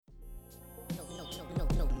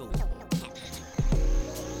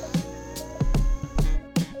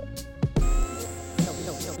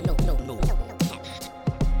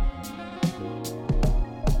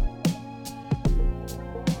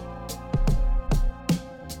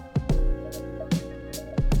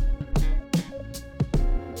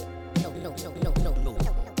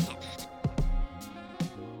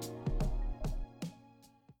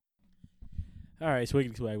right,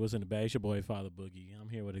 Swiggity Swag, what's in the bag? It's your boy, Father Boogie. I'm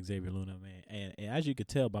here with Xavier Luna, man. And as you could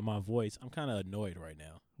tell by my voice, I'm kind of annoyed right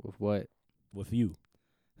now. With what? With you.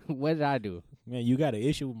 What did I do? Man, you got an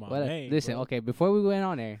issue with my name, Listen, bro. okay, before we went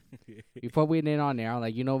on there, I'm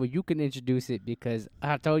like, you know what, you can introduce it because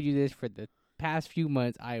I told you this for the past few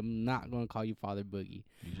months. I am not going to call you Father Boogie.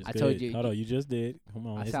 I told you. Hold on, you just did. Come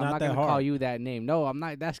on, I it's said, not I'm not that going to hard. call you that name. No, I'm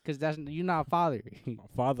not. That's because you're not Father.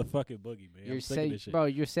 Father fucking Boogie, man. I'm sick of this shit. Bro,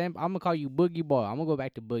 you're saying, I'm going to call you Boogie Boy. I'm going to go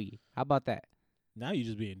back to Boogie. How about that? Now you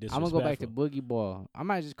just being disrespectful. I'm going to go back to Boogie Boy. I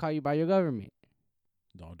might just call you by your government.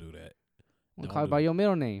 Don't do that. I'm going to call you by your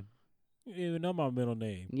middle name. You don't even know my middle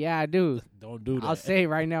name. Yeah, I do. Don't do that. I'll say it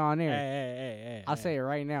right now on air. Hey. I'll say it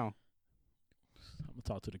right now. I'm going to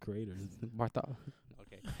talk to the creators.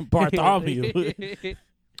 Okay. Bartholomew.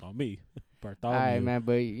 On me. Bartholomew. All right, man,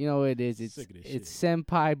 but you know what it is. It's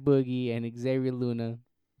Senpai Boogie and Xavier Luna.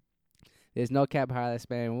 There's no cap highlights,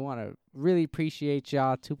 man. We want to really appreciate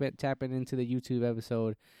y'all tapping into the YouTube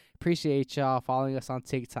episode. Appreciate y'all following us on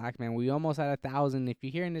TikTok, man. We almost had 1,000. If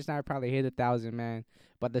you're hearing this now, probably hit 1,000, man.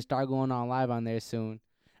 But to start going on live on there soon.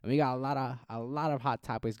 And we got a lot of hot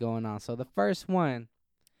topics going on. So the first one,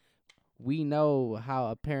 we know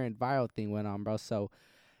how apparent viral thing went on, bro. So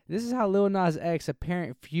this is how Lil Nas X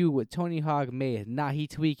apparent feud with Tony Hawk made Nah He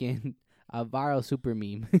Tweaking a viral super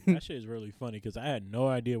meme. That shit is really funny because I had no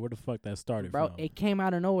idea where the fuck that started bro, from. It came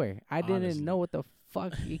out of nowhere. I Honestly. didn't know what the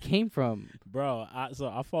fuck it came from. Bro,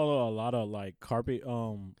 I follow a lot of like carpet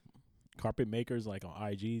makers like on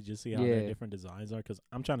IG, just see how their different designs are because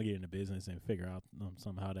I'm trying to get into business and figure out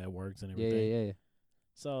somehow that works and everything. Yeah.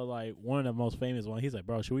 So like one of the most famous one, he's like,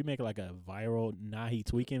 bro, should we make like a viral Nah He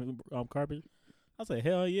Tweaking carpet? I said,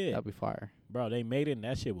 hell yeah. That'd be fire. Bro, they made it and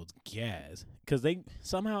that shit was gas. Cause they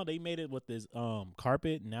made it with this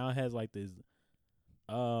carpet. Now it has like this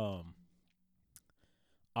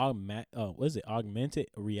augmented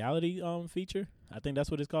reality feature. I think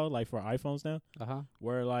that's what it's called, like for iPhones now.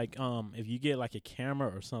 Where like if you get like a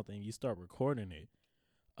camera or something, you start recording it.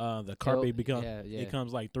 The carpet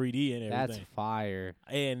becomes like 3D and everything. That's fire.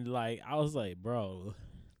 And like I was like, bro,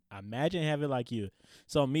 imagine having like you.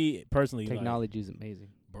 So me personally, technology is amazing,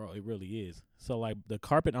 bro. It really is. So like the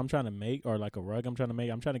carpet I'm trying to make, or like a rug I'm trying to make,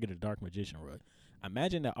 I'm trying to get a Dark Magician rug.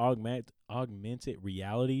 Imagine that augmented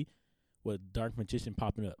reality with Dark Magician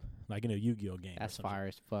popping up like in a Yu-Gi-Oh game. That's fire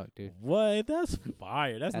as fuck, dude. What? That's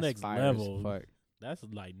fire. That's next fire level. As fuck. That's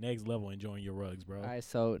like next level enjoying your rugs, bro. All right,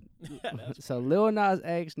 so Lil Nas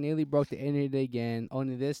X nearly broke the internet again.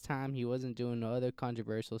 Only this time he wasn't doing no other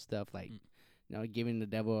controversial stuff like, giving the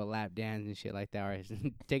devil a lap dance and shit like that, or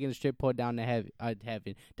taking the strip pole down to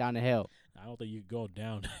heaven, down to hell. I don't think you go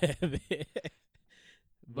down to heaven.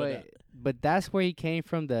 But that's where he came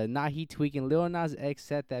from. The Nah He Tweaking. Lil Nas X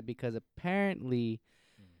said that because apparently,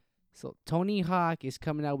 so Tony Hawk is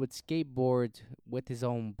coming out with skateboards with his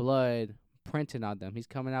own blood printed on them. He's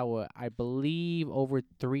coming out with, I believe, over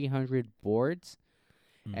 300 boards.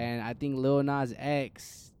 And I think Lil Nas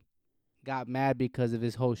X got mad because of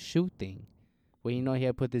his whole shoe thing. Where, he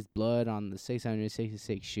had put this blood on the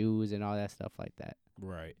 666 shoes and all that stuff like that.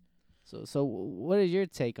 Right. So what is your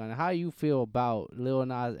take on it? How you feel about Lil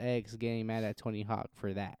Nas X getting mad at Tony Hawk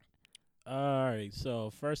for that? All right. So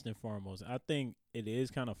first and foremost, I think it is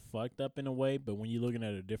kind of fucked up in a way, but when you're looking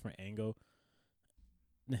at a different angle,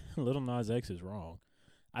 Lil Nas X is wrong.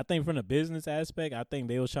 I think from the business aspect, I think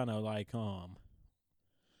they was trying to like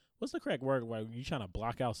what's the correct word where you trying to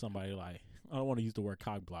block out somebody? Like, I don't want to use the word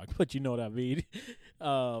cock block, but you know what I mean.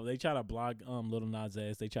 They try to block Lil Nas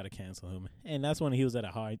X. They try to cancel him, and that's when he was at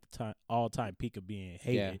a all-time peak of being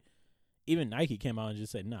hated. Yeah. Even Nike came out and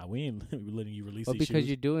just said, "Nah, we ain't letting you release these because shoes."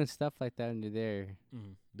 You're doing stuff like that under their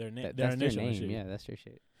their that's their name. shit. Yeah, that's their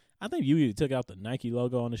shit. I think you took out the Nike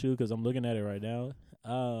logo on the shoe because I'm looking at it right now.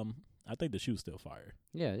 I think the shoe's still fire.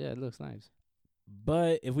 Yeah, it looks nice.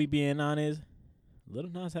 But if we being honest, Lil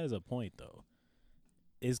Nas has a point though.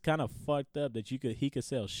 It's kind of fucked up that he could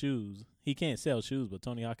sell shoes. He can't sell shoes, but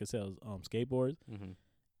Tony Hawk can sell skateboards.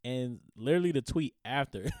 And literally the tweet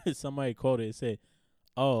after, somebody quoted it said,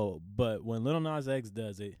 "Oh, but when Lil Nas X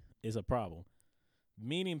does it, it's a problem."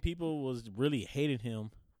 Meaning people was really hating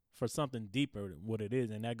him for something deeper than what it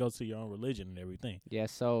is, and that goes to your own religion and everything. Yeah,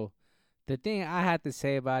 so the thing I had to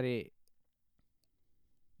say about it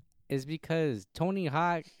is because Tony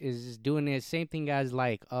Hawk is just doing the same thing as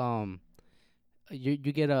like you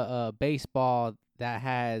get a baseball that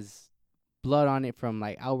has blood on it from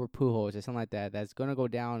like Albert Pujols or something like that that's gonna go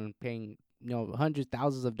down and paying hundreds,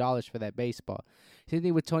 thousands of dollars for that baseball. Same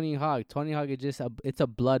thing with Tony Hawk. Tony Hawk is just it's a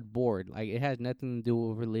blood board. Like, it has nothing to do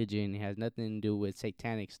with religion. It has nothing to do with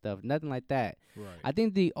satanic stuff. Nothing like that. Right. I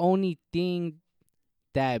think the only thing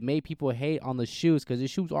that made people hate on the shoes because the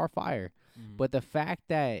shoes are fire. Mm-hmm. But the fact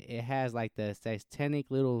that it has like the satanic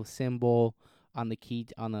little symbol on the key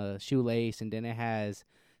on the shoelace, and then it has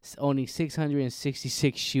only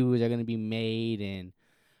 666 shoes are gonna be made, and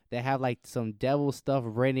they have like some devil stuff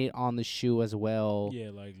written on the shoe as well.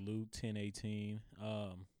 Yeah, like Luke 10:18.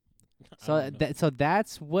 So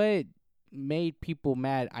that's what made people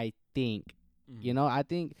mad. I think. Mm-hmm. You know, I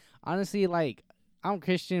think honestly, like, I'm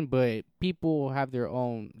Christian, but people have their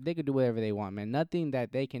own. They could do whatever they want, man. Nothing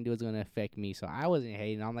that they can do is gonna affect me. So I wasn't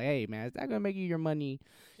hating. I'm like, hey, man, is that gonna make you your money?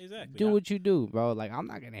 Exactly. Do what you do, bro. Like, I'm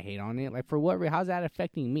not gonna hate on it. Like, for what? How's that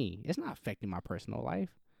affecting me? It's not affecting my personal life.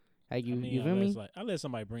 Like, you feel me? Like, unless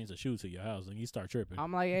somebody brings a shoe to your house and you start tripping.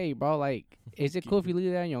 I'm like, hey, bro. Like, is it cool if you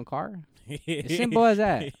leave that in your car? It's simple as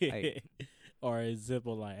that. Like, or it's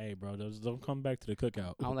simple like, hey, bro, don't come back to the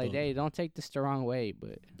cookout. I'm like, hey, don't take this the wrong way,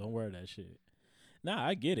 but don't wear that shit. Nah,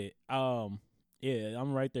 I get it. Yeah,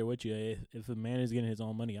 I'm right there with you. If a man is getting his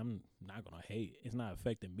own money, I'm not gonna hate. It's not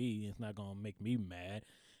affecting me. It's not gonna make me mad.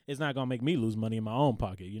 It's not gonna make me lose money in my own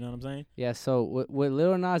pocket. You know what I'm saying? Yeah. So what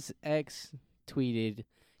Lil Nas X tweeted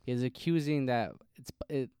is accusing that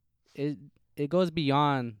it goes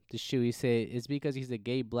beyond the shoe. He said it's because he's a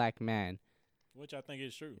gay black man, which I think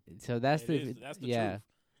is true. So that's the truth.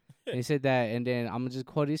 He said that, and then I'm gonna just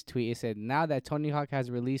quote his tweet. It said, "Now that Tony Hawk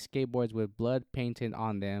has released skateboards with blood painted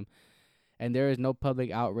on them, and there is no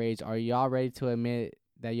public outrage, are y'all ready to admit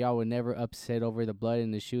that y'all would never upset over the blood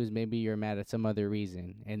in the shoes? Maybe you're mad at some other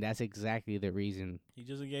reason." And that's exactly the reason. He's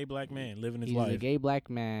just a gay black man living his life. He's a gay black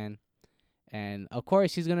man, and of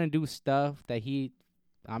course he's gonna do stuff that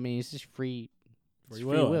it's just free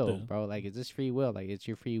will, bro. Like, it's just free will. Like, it's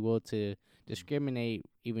your free will to discriminate,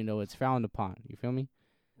 even though it's frowned upon. You feel me?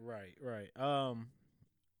 Right. I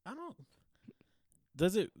don't.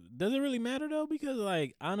 Does it really matter though? Because,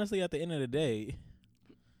 like, honestly, at the end of the day,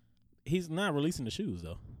 he's not releasing the shoes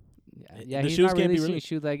though. Yeah, he's not releasing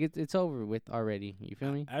shoes. Like, it's over with already. You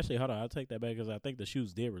feel me? Actually, hold on. I'll take that back because I think the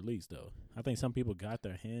shoes did release though. I think some people got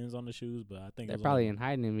their hands on the shoes, but I think they're probably in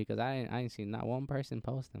hiding them because I ain't seen not one person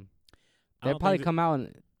post them. They'll probably come out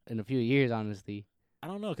in a few years. Honestly, I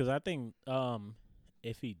don't know because I think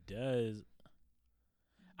if he does.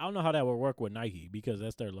 I don't know how that would work with Nike because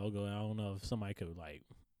that's their logo. I don't know if somebody could, like,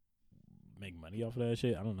 make money off of that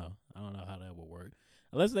shit. I don't know. I don't know how that would work.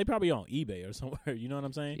 Unless they probably on eBay or somewhere. You know what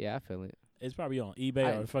I'm saying? Yeah, I feel it. It's probably on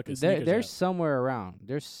eBay or fucking sneakers. There's somewhere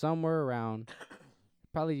around.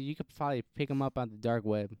 Probably you could pick them up on the dark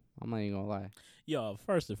web. I'm not even gonna lie. Yo,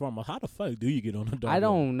 first and foremost, how the fuck do you get on the dark web? I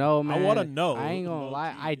don't know, man. I want to know. I ain't gonna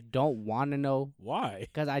lie. I don't want to know. Why?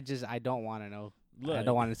 Because I don't want to know. Look, I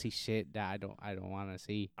don't want to see shit that I don't want to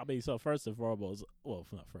see. I mean, so first and foremost, well,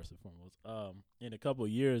 not first and foremost, in a couple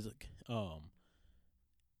of years,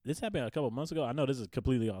 this happened a couple of months ago. I know this is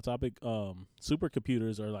completely off topic.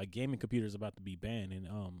 Supercomputers or like gaming computers about to be banned in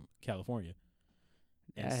California.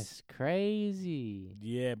 That's crazy.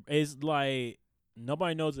 Yeah, it's like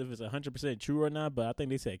nobody knows if it's 100% true or not, but I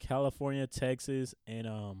think they said California, Texas, and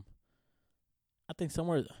I think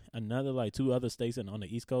somewhere another like 2 other states on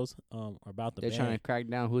the East Coast are about to ban. They're trying to crack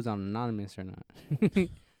down who's on anonymous or not.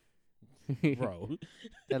 Bro.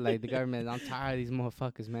 They're like, the government, I'm tired of these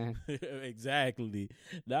motherfuckers, man. Exactly.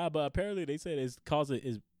 Nah, but apparently they said it's causing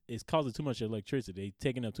too much electricity. They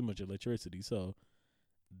taking up too much electricity. So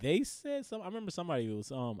they said I remember somebody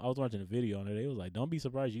was I was watching a video on it. They was like, don't be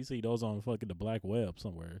surprised you see those on fucking the black web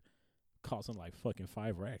somewhere costing like fucking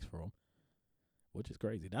 5 racks for them. Which is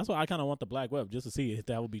crazy. That's why I kind of want the black web, just to see if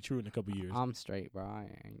that would be true in a couple years. I'm straight, bro.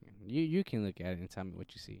 You can look at it and tell me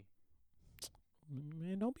what you see.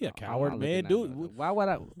 Man, don't be a coward, man. Dude, why would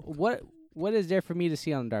I? What is there for me to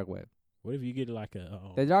see on the dark web? What if you get like a?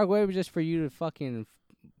 The dark web is just for you to fucking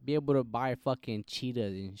be able to buy fucking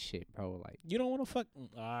cheetahs and shit, bro. Like, you don't want to fuck.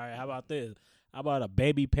 All right, how about this? How about a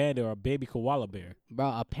baby panda or a baby koala bear? Bro,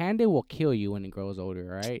 a panda will kill you when it grows older,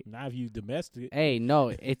 right? Not if you domestic. Hey, no,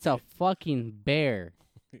 it's a fucking bear.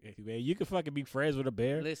 Man, you can fucking be friends with a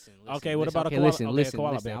bear. Listen. Okay, what about a koala? Listen.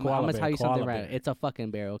 Bear? I'm gonna tell you something right. It's a fucking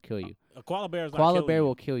bear. It'll kill you. A koala bear is not koala killing bear you.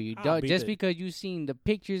 will kill you. Just because you've seen the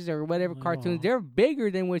pictures or whatever cartoons, they're bigger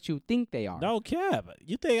than what you think they are. No cap.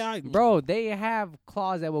 You think Bro, they have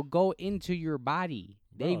claws that will go into your body.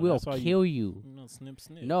 They will kill you. Snip.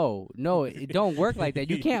 No, it don't work like that.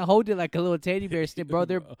 You can't hold it like a little teddy bear snip, bro.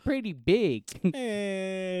 They're pretty big.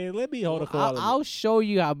 Hey, let me hold a koala. I'll show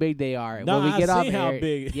you how big they are when we get off air. How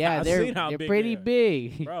big. Yeah, they're pretty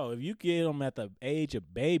big. Bro, if you get them at the age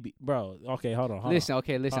of baby, bro. Okay, hold on. Listen.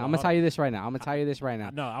 I'm gonna tell you this right now.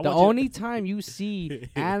 No, the only time you see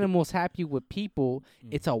animals happy with people,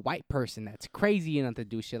 it's a white person that's crazy enough to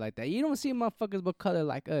do shit like that. You don't see motherfuckers with color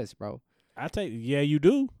like us, bro. Yeah, you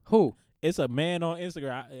do. Who? It's a man on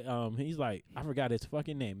Instagram. He's like, I forgot his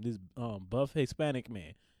fucking name. This buff Hispanic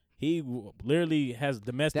man. He literally has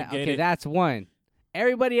domesticated. Okay, that's one.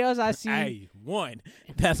 Everybody else I see. Hey, one.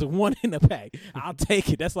 That's one in the pack. I'll take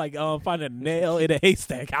it. That's like finding a nail in a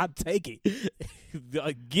haystack. I'll take it.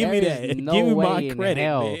 Give me that. No Give me way my in credit,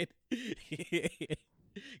 hell. man.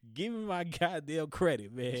 Give me my goddamn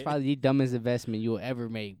credit, man. It's probably the dumbest investment you'll ever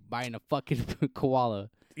make, buying a fucking koala.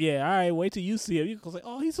 Yeah, all right. Wait till you see him. You gonna say,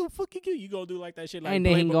 "Oh, he's so fucking cute." You gonna do like that shit, like and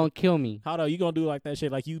then he gonna kill me. How though? You gonna do like that shit,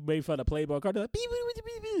 like you made fun of Playboy Cardi, like beep, beep,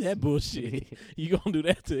 beep, beep, that bullshit. You gonna do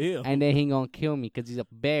that to him? And then he gonna kill me because he's a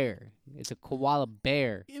bear. It's a koala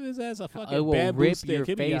bear. Give his ass a fucking it will bamboo rip stick.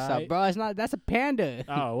 your face up, bro. It's not. That's a panda.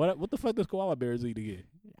 Oh, what the fuck does koala bears eat again?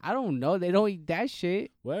 I don't know. They don't eat that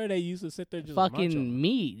shit. Where they used to sit there just fucking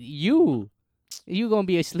meat. You gonna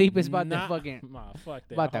be asleep? It's about to fucking fuck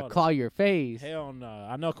that. About to claw your face. Hell no.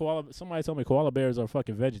 I know somebody told me koala bears are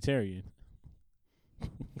fucking vegetarian.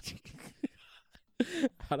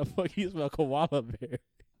 How the fuck you smell koala bear?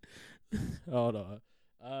 Hold on.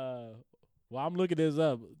 Well, I'm looking this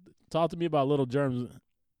up. Talk to me about little germs.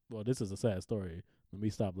 Well, this is a sad story. Let me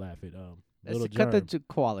stop laughing. Let's cut the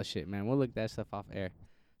koala shit, man. We'll look that stuff off air.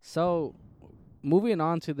 So, moving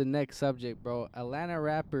on to the next subject, bro. Atlanta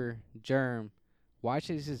rapper Germ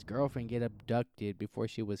watches his girlfriend get abducted before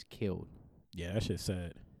she was killed. Yeah, that shit's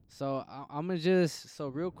sad. So I'm gonna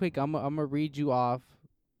real quick, I'm gonna read you off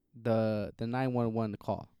the 911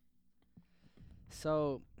 call.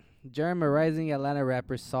 So, Germ, a rising Atlanta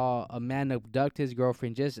rapper, saw a man abduct his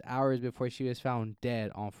girlfriend just hours before she was found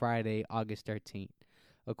dead on Friday, August 13th.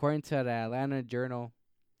 According to the Atlanta Journal,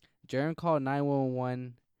 Germ called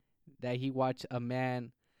 911 that he watched a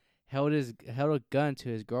man held a gun to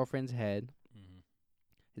his girlfriend's head.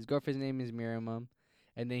 His girlfriend's name is Miriam,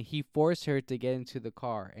 and then he forced her to get into the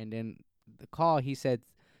car. And then the call, he said,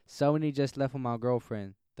 "Somebody just left with my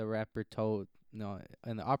girlfriend." The rapper told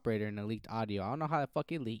and the operator in the leaked audio. I don't know how the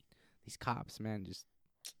fuck it leaked. These cops, man, just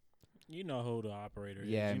you know who the operator is.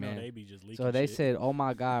 Yeah, you man. know they be just leaking. So they shit. said, "Oh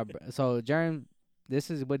my god." Bro. So Jerem, this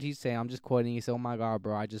is what he's saying. I'm just quoting. He said, "Oh my god,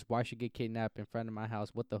 bro, I just watched you get kidnapped in front of my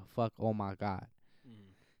house. What the fuck? Oh my god."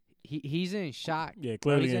 He's in shock. Yeah,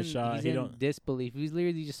 clearly in shock. He's in disbelief. He's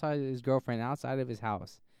literally just saw his girlfriend outside of his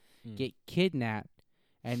house get kidnapped,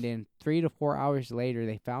 and then 3 to 4 hours later,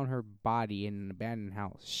 they found her body in an abandoned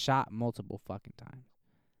house, shot multiple fucking times.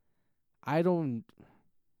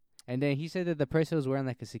 And then he said that the person was wearing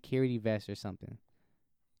like a security vest or something.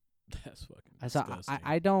 That's fucking disgusting.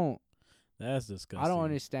 I don't. That's disgusting. I don't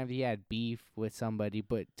understand if he had beef with somebody,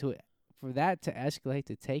 but for that to escalate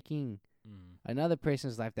to taking another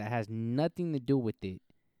person's life that has nothing to do with it.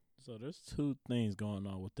 So there's two things going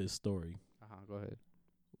on with this story. Go ahead.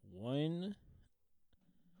 One,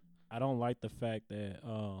 I don't like the fact that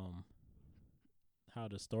how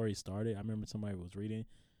the story started. I remember somebody was reading.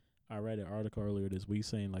 I read an article earlier this week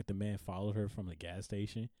saying like the man followed her from the gas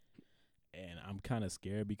station, and I'm kind of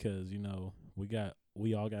scared because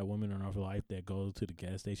we all got women in our life that go to the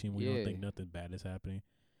gas station. We don't think nothing bad is happening,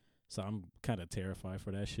 so I'm kind of terrified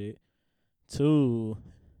for that shit. Two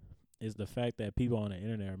is the fact that people on the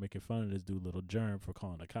internet are making fun of this dude, Little Germ, for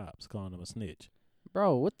calling the cops, calling him a snitch.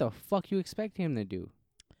 Bro, what the fuck you expect him to do?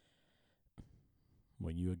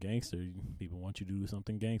 When you a gangster, people want you to do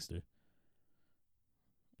something gangster.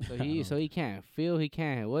 So he can't feel, he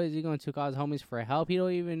can't. What is he going to call his homies for help? He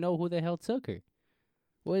don't even know who the hell took her.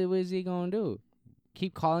 What is he going to do?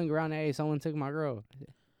 Keep calling around, hey, someone took my girl.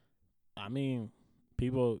 I mean,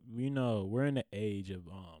 people, we're in the age of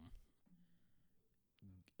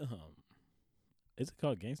is it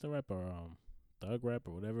called gangster rap or thug rap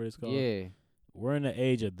or whatever it's called? Yeah. We're in the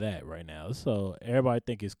age of that right now. So everybody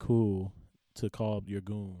think it's cool to call up your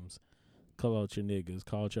goons, call out your niggas,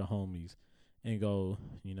 call out your homies, and go,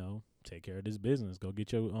 take care of this business. Go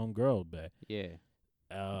get your own girl back. Yeah.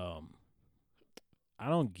 I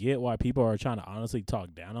don't get why people are trying to honestly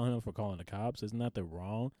talk down on him for calling the cops. There's nothing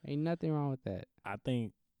wrong. Ain't nothing wrong with that. I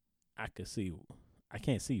think I can't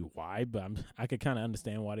see why, but I could kind of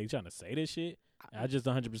understand why they trying to say this shit. I just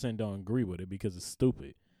 100% don't agree with it because it's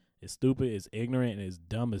stupid. It's stupid, it's ignorant, and it's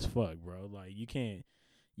dumb as fuck, bro. Like, you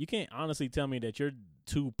you can't honestly tell me that you're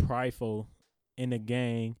too prideful in the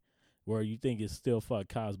gang where you think it's still fuck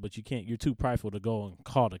cops, but you're too prideful to go and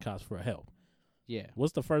call the cops for help. Yeah.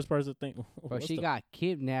 What's the first person think? Bro, she got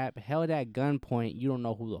kidnapped, held at gunpoint. You don't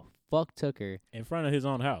know who the fuck took her. In front of his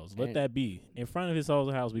own house. Let that be. In front of his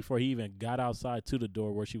own house before he even got outside to the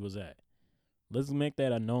door where she was at. Let's make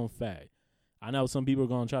that a known fact. I know some people are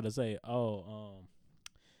going to try to say,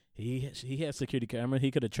 he had security camera.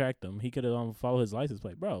 He could have tracked them. He could have followed his license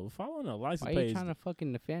plate. Bro, following a license plate. Why are you trying to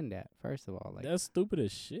fucking defend that, first of all? Like, that's stupid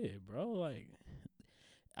as shit, bro. Like,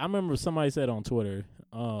 I remember somebody said on Twitter,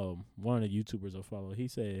 one of the YouTubers I follow, he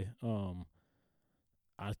said,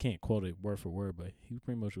 I can't quote it word for word, but he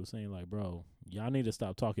pretty much was saying, like, bro, y'all need to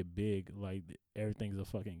stop talking big like everything's a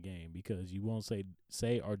fucking game because you won't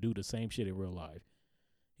say or do the same shit in real life.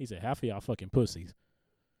 He said, half of y'all fucking pussies.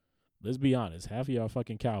 Let's be honest. Half of y'all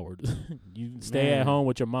fucking cowards. You stay at home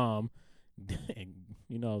with your mom and,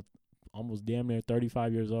 almost damn near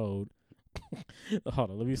 35 years old. Hold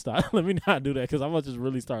on, let me stop. Let me not do that because I'm going to just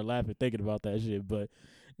really start laughing thinking about that shit. But,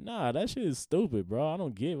 nah, that shit is stupid, bro. I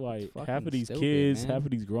don't get why half of these stupid, kids, man. Half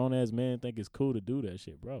of these grown-ass men think it's cool to do that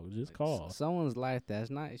shit, bro. Just call. Someone's life that's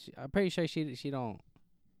not – I'm pretty sure she's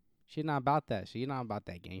not about that. She's not about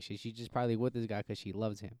that gang shit. She's just probably with this guy because she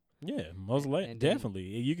loves him. Yeah, most likely, definitely.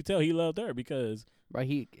 You can tell he loved her because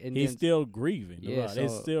he's still grieving. Yeah,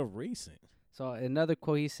 it's still recent. So another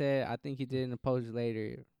quote he said, I think he did in the post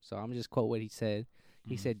later. So I'm just quote what he said.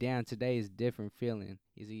 He said, "Damn, today is different feeling."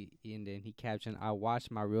 And then he captioned, "I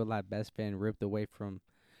watched my real life best friend ripped away from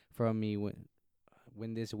me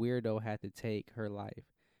when this weirdo had to take her life.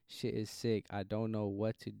 Shit is sick. I don't know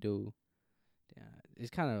what to do."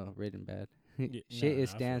 It's kind of written bad. Shit is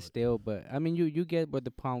stand still, but I mean, you get where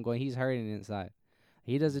the poem going. He's hurting inside.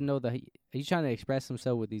 He doesn't know that he's trying to express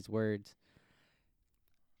himself with these words.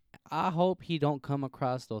 I hope he don't come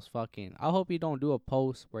across those fucking. I hope he don't do a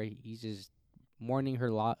post where he's just mourning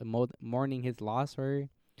his loss for her,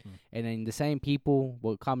 and then the same people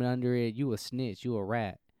will comment under it. You a snitch. You a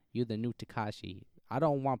rat. You the new Tekashi. I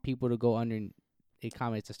don't want people to go under the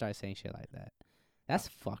comments to start saying shit like that. That's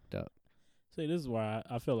fucked up. See, this is why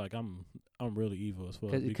I feel like I'm really evil as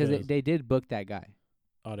well. Because they did book that guy.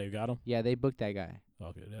 Oh, they got him? Yeah, they booked that guy.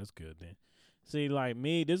 Okay, that's good then. See, like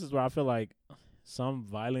me, this is where I feel like some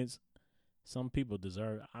violence, some people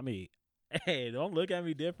deserve. I mean, hey, don't look at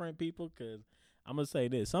me different, people, because I'm going to say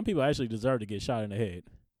this. Some people actually deserve to get shot in the head.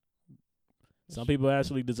 Some people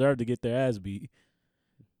actually deserve to get their ass beat.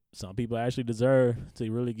 Some people actually deserve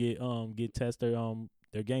to really get tested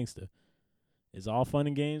their gangster. It's all fun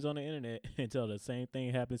and games on the internet until the same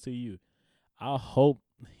thing happens to you. I hope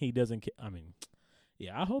he doesn't.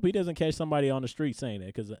 I hope he doesn't catch somebody on the street saying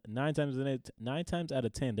that because 9 times out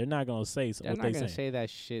of 10, they're not gonna say what they say. They're not gonna say that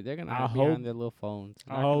shit. They're gonna hide behind their little phones.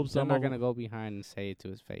 I hope they're not gonna go behind and say it to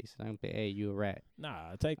his face. I'm gonna say, "Hey, you a rat."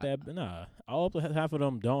 Nah, take that. Nah, I hope half of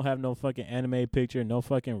them don't have no fucking anime picture, no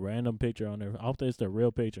fucking random picture on there. I hope it's the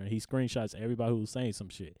real picture and he screenshots everybody who's saying some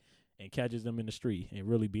shit. And catches them in the street and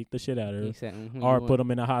really beat the shit out of her, or put them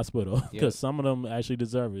in a hospital because some of them actually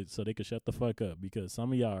deserve it, so they can shut the fuck up. Because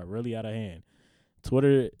some of y'all are really out of hand.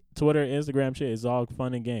 Twitter, Instagram shit is all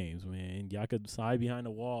fun and games, man. Y'all could hide behind the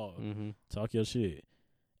wall, talk your shit.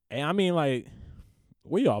 And I mean, like,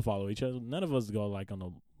 we all follow each other. None of us go like on a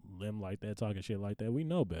limb like that, talking shit like that. We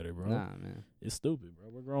know better, bro. Nah, man, it's stupid, bro.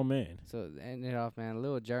 We're grown men. So end it off, man.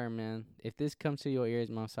 Lil Jerm, man. If this comes to your ears,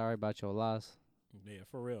 man, I'm sorry about your loss. Yeah,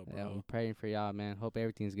 for real, bro. Yeah, I'm praying for y'all, man. Hope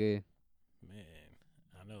everything's good. Man,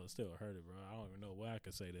 I know it still hurted, bro. I don't even know what I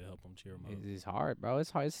could say to help him cheer him up. It's hard, bro.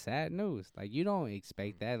 It's hard. It's sad news. Like, you don't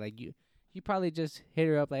expect that. Like, you probably just hit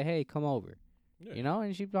her up like, hey, come over. Yeah. You know?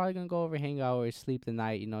 And she's probably going to go over, hang out, or sleep the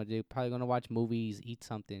night. You know, they're probably going to watch movies, eat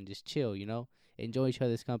something, just chill, you know? Enjoy each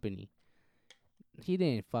other's company. He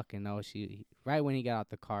didn't fucking know. Right when he got out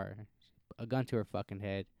the car, a gun to her fucking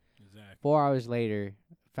head. Exactly. 4 hours later,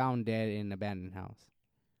 found dead in an abandoned house.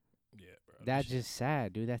 Yeah, bro. That's just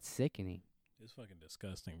sad, dude. That's sickening. It's fucking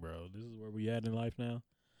disgusting, bro. This is where we at in life now.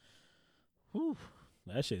 Whew.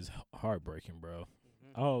 That shit's heartbreaking, bro.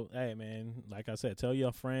 Oh, hey, man. Like I said, tell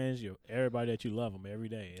your friends, everybody that you love them every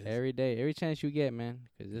day. Every day. Every chance you get, man.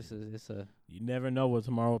 Because you never know what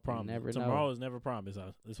tomorrow promises. Tomorrow know. is never promised.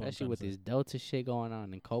 Especially with this Delta shit going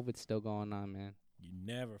on and COVID still going on, man. You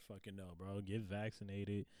never fucking know, bro. Get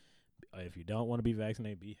vaccinated. If you don't want to be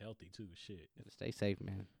vaccinated, be healthy too. Shit. Stay safe,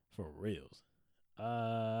 man. For reals.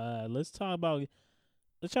 Let's try to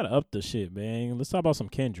up the shit, man. Let's talk about some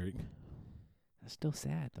Kendrick. That's still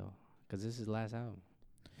sad though, cause this is his last album.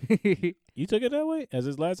 You took it that way as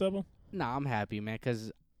his last album? Nah, I'm happy, man.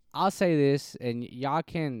 Cause I'll say this, and y'all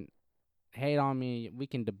can hate on me. We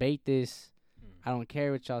can debate this. I don't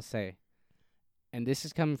care what y'all say. And this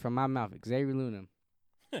is coming from my mouth, Xavier Luna.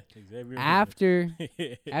 After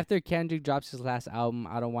Kendrick drops his last album,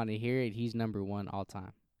 I Don't Want to Hear It, he's number 1 all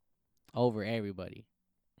time. Over everybody.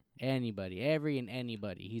 Anybody.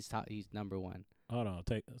 Anybody. He's number 1. Hold on.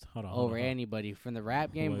 Over anybody. From the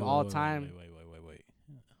rap game of all time. Wait.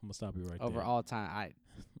 I'm going to stop you right there. Over all time.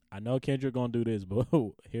 I know Kendrick going to do this, but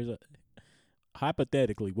here's a...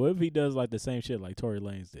 Hypothetically, what if he does like the same shit like Tory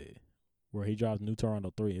Lanez did? Where he dropped New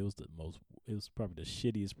Toronto 3. It was probably the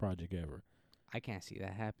shittiest project ever. I can't see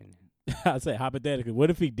that happening. I say hypothetically, what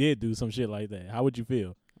if he did do some shit like that? How would you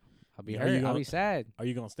feel? I'll be hurt. I'll be sad. Are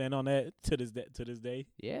you gonna stand on that to this day?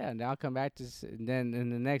 Yeah, and I'll come back and then in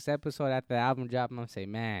the next episode after the album drop, I'm gonna say,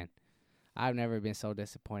 man, I've never been so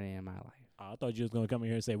disappointed in my life. I thought you was gonna come in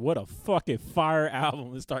here and say, what a fucking fire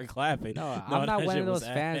album, and start clapping. No, I'm not one of those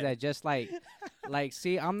fans that just like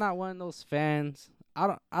see, I'm not one of those fans.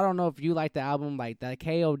 I don't know if you like the album, like that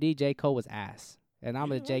KOD J. Cole was ass. And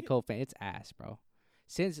I'm a J. Cole fan. It's ass, bro.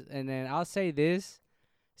 And then I'll say this.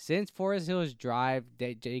 Since Forest Hills Drive,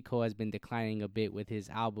 J. Cole has been declining a bit with his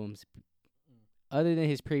albums, other than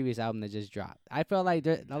his previous album that just dropped. I felt like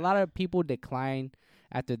a lot of people decline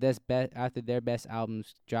after their best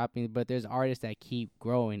albums dropping, but there's artists that keep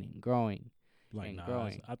growing and growing. Like Nas.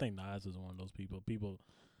 Growing. I think Nas is one of those people. People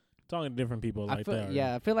talking to different people like that.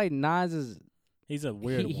 Yeah, I feel like Nas is... He's a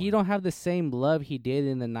weird one. He don't have the same love he did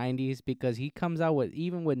in the 90s because he comes out with,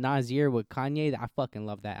 even with Nasir, with Kanye, I fucking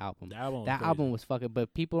love that album. That album was fucking,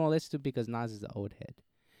 but people don't listen to it because Nas is an old head.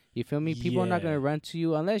 You feel me? People are not going to run to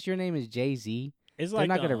you unless your name is Jay-Z. They're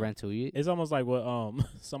not going to run to you. It's almost like what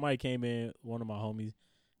somebody came in, one of my homies,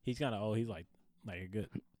 he's kind of old. He's like a good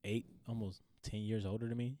 8, almost 10 years older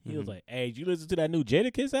than me. He was like, hey, did you listen to that new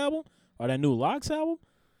Jadakiss album or that new Lox album?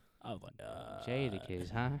 I was like,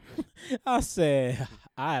 Jadakiss, huh? I said,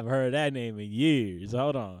 I have heard that name in years.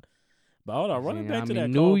 Hold on. But hold on, running back to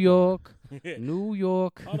that New York. New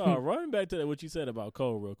York. Hold on, running back to that, what you said about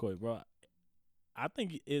Cole real quick, bro. I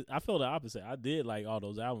think I feel the opposite. I did like all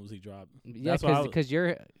those albums he dropped. Yeah,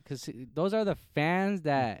 because those are the fans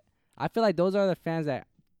that, I feel like those are the fans that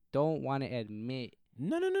don't want to admit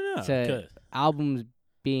to albums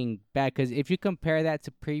being bad. Because if you compare that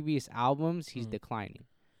to previous albums, he's declining.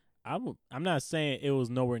 I'm not saying it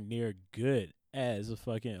was nowhere near good as a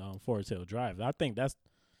fucking Forest Hill Drive. I think that's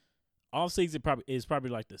Off Season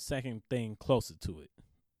probably like the second thing closer to it.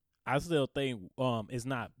 I still think it's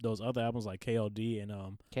not those other albums like KOD and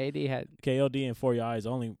KOD and For Your Eyes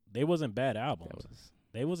Only. They wasn't bad albums.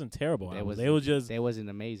 They wasn't terrible albums. They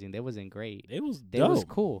wasn't amazing. They wasn't great. They was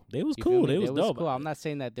cool. They was cool. They was dope. Cool. I'm not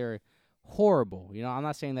saying that they're horrible. I'm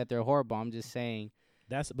not saying that they're horrible. I'm just saying.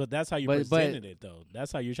 That's how you presented it though.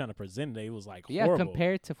 That's how you're trying to present it. It was like horrible. Yeah,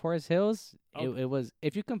 compared to Forest Hills, it was.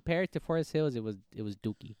 If you compare it to Forest Hills, it was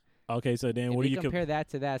Dookie. Okay, so then what do you compare that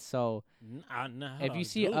to that? So if you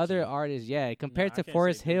see Dookie. Other artists, compared to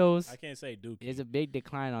Forest Hills, I can't say Dookie. There's a big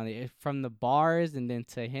decline on it from the bars, and then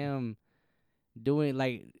to him doing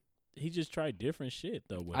like he just tried different shit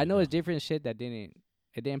though. I know it's different shit that didn't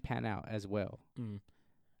pan out as well. Mm.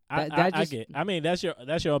 I get. I mean, that's your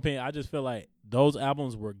opinion. I just feel like those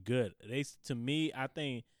albums were good. To me, I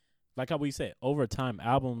think, like how we said, over time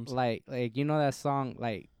albums. Like that song.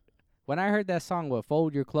 Like when I heard that song,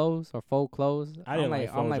 Fold Your Clothes or Fold Clothes. I'm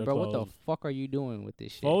like, bro, what the fuck are you doing with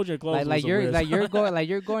this shit? Fold Your Clothes.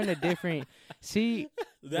 You're going to different. See,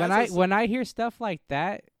 when I hear stuff like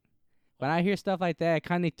that. When I hear stuff like that, it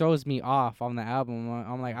kind of throws me off on the album.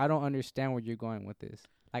 I'm like, I don't understand where you're going with this.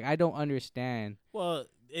 Like, I don't understand. Well,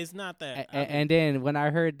 it's not that. And then when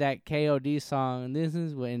I heard that KOD song,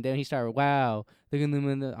 and then he started, wow, look at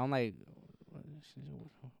them. I'm like,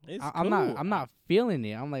 I'm not feeling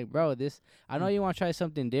it. I'm like, bro, I know you want to try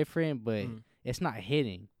something different, but it's not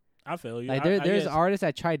hitting. I feel you. Like there's artists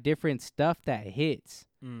that try different stuff that hits.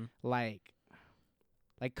 Like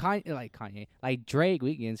Kanye, like Drake,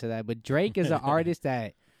 we get into that. But Drake is an artist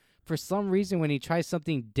that, for some reason, when he tries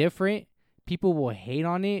something different, people will hate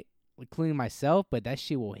on it, including myself. But that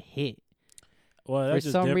shit will hit. Well, that's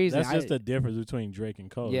just the difference between Drake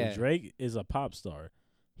and Cole. Yeah. Drake is a pop star.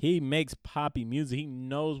 He makes poppy music. He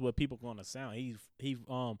knows what people gonna sound.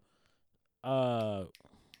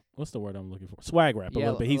 What's the word I'm looking for? Swag rap a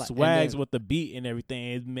little bit. He swags with the beat and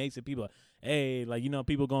everything. It makes it people, hey, like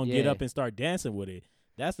people gonna get up and start dancing with it.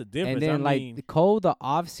 That's the difference. And then Cole, the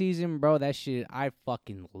off season, bro, that shit I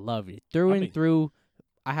fucking loved it through and through.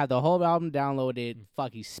 I have the whole album downloaded.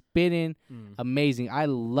 Fucking spinning, amazing. I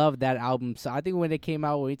love that album. So I think when it came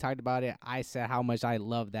out, when we talked about it, I said how much I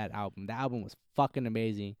love that album. The album was fucking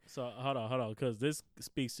amazing. So hold on, because this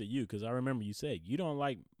speaks to you. Because I remember you said you don't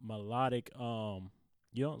like melodic.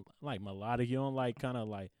 You don't like melodic. You don't like kind of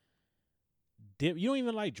like. You don't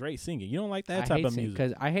even like Drake singing. You don't like that type of music.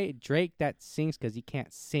 Because I hate Drake that sings because he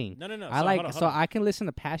can't sing. No. I can listen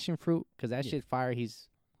to Passion Fruit because that shit fire. He's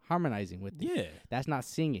harmonizing with it. Yeah. That's not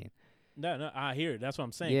singing. No, I hear it. That's what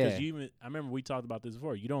I'm saying. Because I remember we talked about this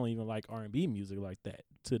before. You don't even like R&B music like that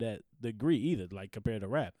to that degree either, like compared to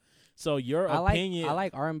rap. So your opinion. I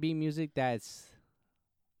like R&B music that's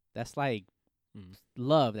like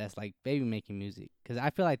love. That's like baby making music. Because I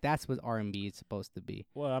feel like that's what R&B is supposed to be.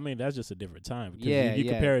 Well, I mean, that's just a different time. Because you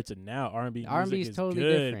compare it to now, R&B music is totally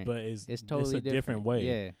good, different. But it's totally a different way.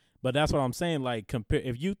 Yeah. But that's what I'm saying. Like, compare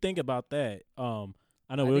if you think about that,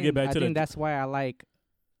 I know we'll get back to I think that's why I like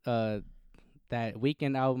that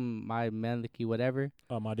Weeknd album, My Melody, whatever.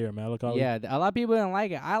 My Dear Melancholy. Yeah, a lot of people didn't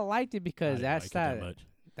like it. I liked it because that's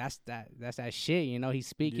that shit. You know, he's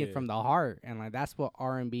speaking from the heart, and like that's what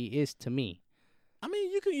R&B is to me. I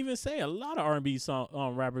mean, you could even say a lot of R&B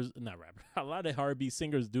a lot of R&B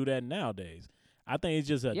singers do that nowadays. I think it's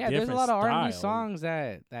just a different there's a lot of R&B style. songs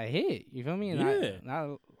that hit. You feel me? And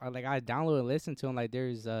I download and listen to them. Like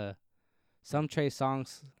there's some Trey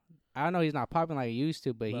songs. I don't know he's not popping like he used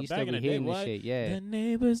to, but he still be hitting this shit. Yeah. The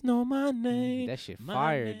neighbors know my name. That shit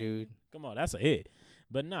fire, name. Dude. Come on, that's a hit.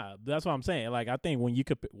 But nah, that's what I'm saying. Like I think when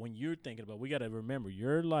you're thinking about, we gotta remember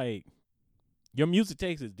your music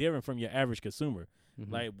taste is different from your average consumer.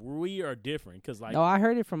 Mm-hmm. Like we are different because like. No, I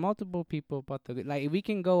heard it from multiple people, but like we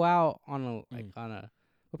can go out on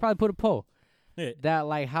we'll probably put a poll. Yeah. That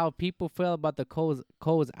like how people feel about the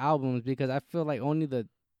Cole's albums, because I feel like only the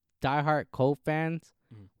diehard Cole fans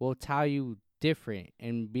will tell you different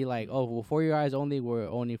and be like, oh, well, For Your Eyes Only were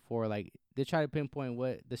only for like, they try to pinpoint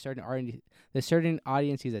what the certain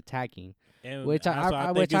audience he's attacking, and which I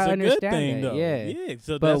understand. Good thing, though. Yeah.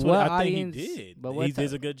 So but that's what I think he did. But he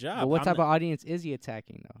did a good job. But what type of audience is he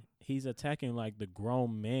attacking though? He's attacking like the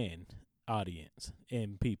grown man audience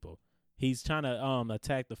and people. He's trying to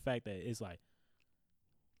attack the fact that it's like,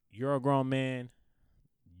 you're a grown man,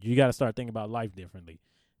 you got to start thinking about life differently.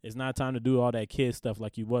 It's not time to do all that kid stuff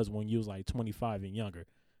like you was when you was like 25 and younger.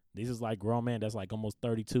 This is like grown man that's like almost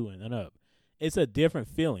 32 and up. It's a different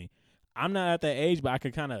feeling. I'm not at that age, but I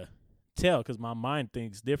can kind of tell because my mind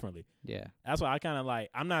thinks differently. Yeah. That's why I kind of like,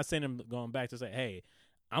 I'm not saying I'm going back to say, hey,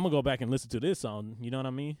 I'm going to go back and listen to this song. You know what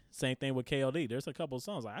I mean? Same thing with KLD. There's a couple of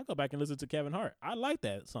songs. Like, I go back and listen to Kevin Hart. I like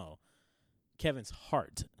that song. Kevin's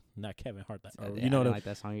Heart. Not Kevin Hart. You know, I don't like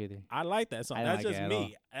that song either. I like that song. That's just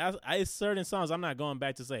me. It's certain songs I'm not going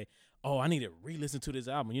back to say, oh, I need to re-listen to this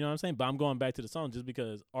album. You know what I'm saying? But I'm going back to the song just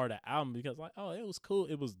because, or the album because, like, oh, it was cool.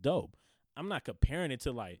 It was dope. I'm not comparing it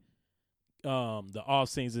to like the off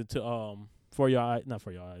season to For Your Eyes, not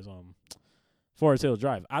For Your Eyes, Forest Hill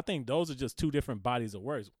Drive. I think those are just two different bodies of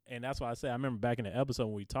works, and that's why I say I remember back in the episode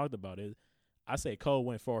when we talked about it. I say Cole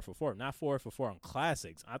went 4 for 4, not 4 for 4 on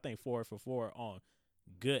classics. I think 4 for 4 on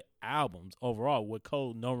good albums overall. What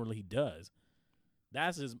Cole normally does.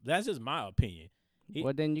 That's just my opinion.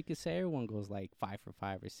 Well, then you could say everyone goes like 5 for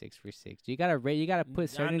 5 or 6 for 6. You gotta put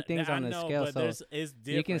certain things on the scale, so it's different.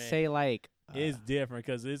 You can say like it's different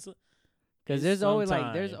because there's always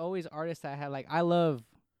artists that have like I love.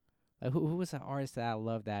 Like, who was an artist that I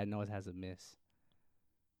love that I know has a miss?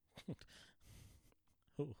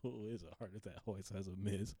 Who is an artist that always has a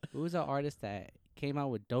miss? Who's an artist that came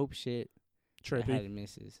out with dope shit Trippy. That had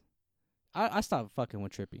misses? I stopped fucking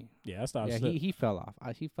with Trippy. Yeah, I stopped. Yeah, he fell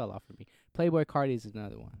off. He fell off for me. Playboy Cardi is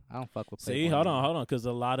another one. I don't fuck with Playboy. See, hold on, because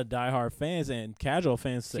a lot of diehard fans and casual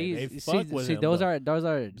fans say they fuck with him. Those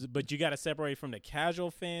are. But you got to separate from the casual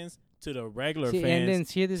fans to the regular fans. And then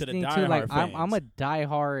see this to thing the too. Like fans. I'm a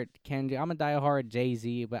diehard Kendrick. I'm a diehard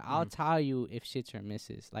Jay-Z. But I'll tell you if shits or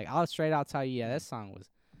misses. Like I'll straight out tell you, yeah, that song was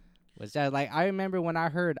that. Like I remember when I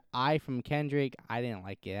heard "I" from Kendrick, I didn't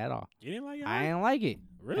like it at all. You didn't like it? I didn't like it.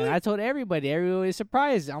 Really? And I told everybody. Everyone was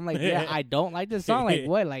surprised. I'm like, yeah, I don't like this song. Like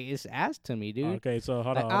what? Like it's ass to me, dude. Okay, so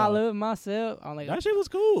hold on. I love myself. I'm like, that shit was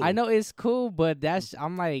cool. I know it's cool, but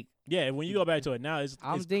I'm like. Yeah, when you go back to it now,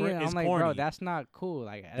 I'm like, corny. bro, that's not cool.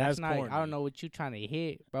 Like that's not. Corny. I don't know what you trying to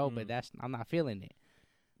hit, bro, but I'm not feeling it.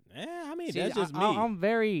 Yeah, I mean that's just me. I'm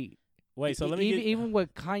very. Wait, so let me even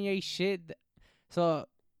with Kanye shit. So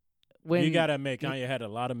when you gotta admit, Kanye had a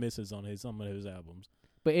lot of misses on some of his albums.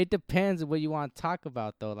 But it depends what you want to talk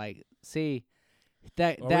about, though. Like, see,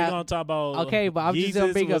 we gonna talk about? Okay, but I'm just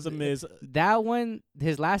gonna bring up a miss. That one.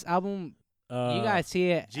 His last album, You gotta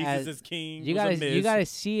see it. Jesus is King. You gotta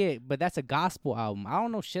see it, but that's a gospel album. I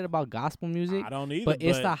don't know shit about gospel music. I don't either. But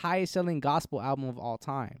it's the highest selling gospel album of all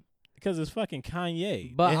time. Because it's fucking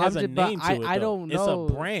Kanye. But it has a name to it. I don't know. It's a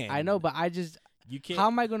brand. I know, but you can't. How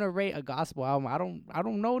am I gonna rate a gospel album? I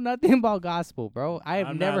don't know nothing about gospel, bro. I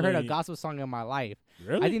have never heard a gospel song in my life.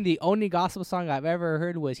 Really? I think the only gospel song I've ever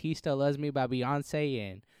heard was "He Still Loves Me" by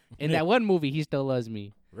Beyonce, and in that one movie, "He Still Loves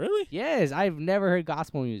Me." Really? Yes, I've never heard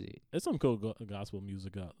gospel music. There's some cool gospel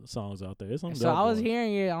music songs out there. So I was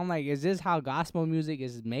hearing it. I'm like, is this how gospel music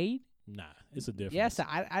is made? Nah, it's a difference. Yes,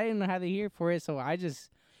 I didn't know how to hear for it, so I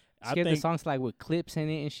just skipped the songs like with clips in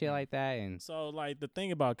it and shit like that. And so, like, the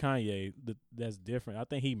thing about Kanye that's different, I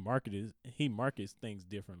think he markets things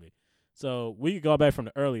differently. So we could go back from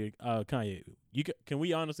the earlier Kanye. Can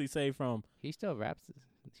we honestly say from he still raps?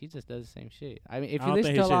 He just does the same shit. I mean, if you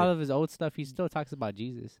listen to a lot of his old stuff, he still talks about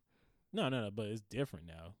Jesus. No, but it's different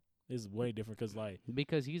now. It's way different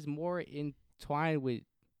because he's more entwined with.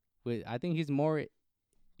 I think he's more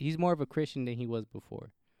of a Christian than he was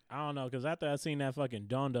before. I don't know, because after I seen that fucking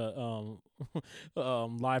Donda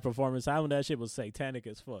live performance album, that shit was satanic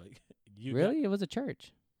as fuck. Really? It was a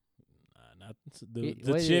church. Not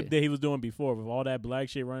the shit that he was doing before with all that black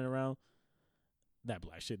shit running around. That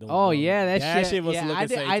black shit. That shit was I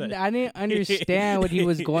didn't understand what he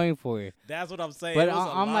was going for. That's what I'm saying. But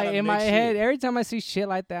I'm like, in my head, every time I see shit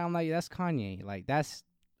like that, I'm like, that's Kanye. Like, that's.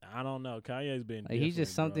 I don't know. Kanye's been. Like, he's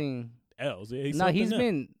just something else. He's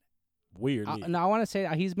been weird. I want to say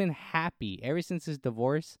he's been happy ever since his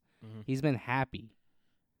divorce. Mm-hmm. He's been happy.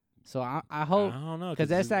 So I hope, I don't know, because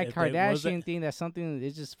that's that Kardashian thing. That's something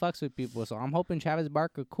that just fucks with people. So I'm hoping Travis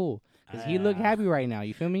Barker cool, because he look happy right now.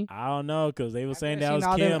 You feel me? I don't know, because they were saying that was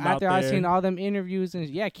Kim out after there. I seen all them interviews,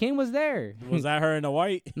 and Kim was there. Was that her in the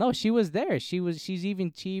white? No, she was there. She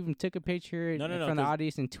even took a picture from the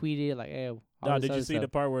audience and tweeted like, "Hey." Did you see the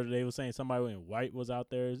part where they were saying somebody in white was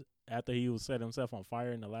out there after he was set himself on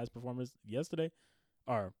fire in the last performance yesterday,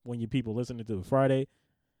 or when you people listening to it Friday?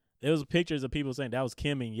 There was pictures of people saying that was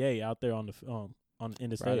Kim and Ye out there in the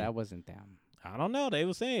stadium. That wasn't them. I don't know. They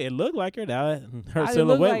were saying it looked like her. Her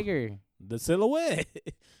silhouette. Look like her? The silhouette.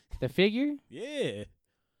 The figure? Yeah.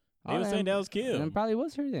 They were saying that was Kim. Then probably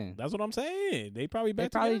was her then. That's what I'm saying. They probably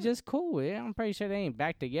just cool. Yeah, I'm pretty sure they ain't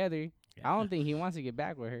back together. Yeah. I don't think he wants to get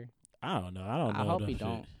back with her. I don't know. I hope he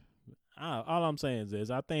don't. All I'm saying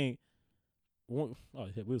is I think. We were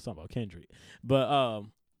talking about Kendrick, but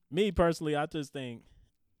me personally, I just think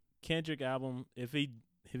Kendrick album, if he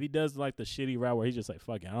does like the shitty route where he's just like,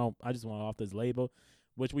 fuck it, I just want off this label,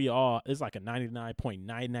 which it's like a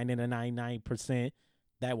 99.9999%.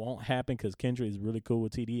 That won't happen because Kendrick is really cool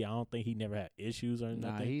with TD. I don't think he never had issues or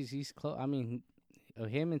nothing. Nah, he's close. I mean,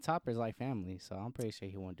 him and Topper's like family, so I'm pretty sure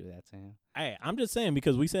he won't do that to him. Hey, I'm just saying,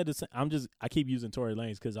 because we said this. I keep using Tory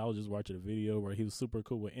Lanez because I was just watching a video where he was super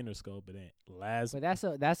cool with Interscope, but then But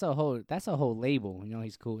that's a whole label. You know,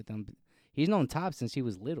 he's cool with them. He's known Top since he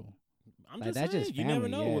was little. I'm just saying, you never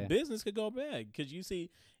know what business could go bad. Because you see,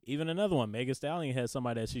 even another one, Megan Stallion has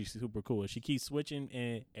somebody that she's super cool with. She keeps switching,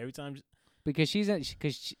 and every time.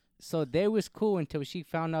 So they was cool until she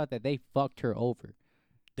found out that they fucked her over.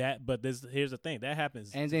 Here's the thing that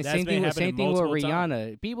happens, and then same thing with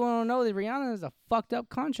Rihanna. People don't know that Rihanna has a fucked up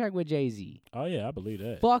contract with Jay-Z. Oh yeah, I believe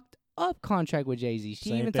that. Fucked up contract with Jay-Z.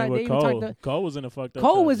 Same thing with Cole. Cole was in a fucked up.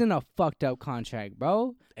 Cole was in a fucked up contract,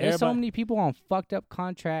 bro. There's so many people on fucked up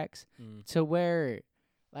contracts to where,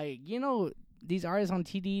 like, you know, these artists on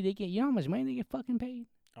TD, they get, you know how much money they get fucking paid?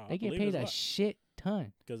 They get paid a shit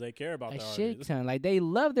ton. Because they care about a shit ton. Like, they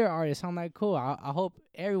love their artists. I'm like, cool. I hope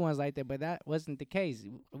everyone's like that, but that wasn't the case.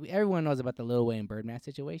 Everyone knows about the Lil Wayne Birdman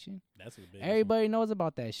situation. That's the big. Everybody knows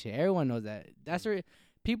about that shit. Everyone knows that. That's where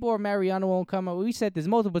people are mad Rihanna won't come out. We said this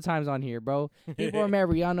multiple times on here, bro. People are mad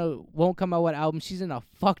Rihanna won't come out with an album. She's in a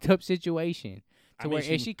fucked up situation.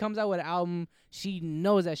 If she comes out with an album, she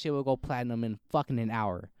knows that shit will go platinum in fucking an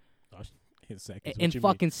hour. In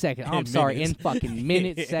fucking seconds. I'm sorry, in fucking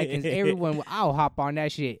minutes, seconds. Everyone, I'll hop on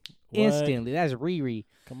that shit instantly. That's Riri.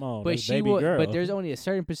 Come on, but she will. But there's only a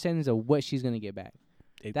certain percentage of what she's gonna get back.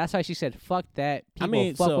 That's why she said, "Fuck that."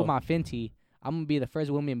 People fuck with my Fenty. I'm gonna be the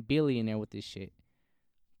first woman billionaire with this shit.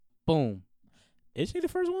 Boom. Is she the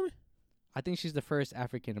first woman? I think she's the first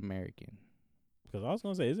African American. Because I was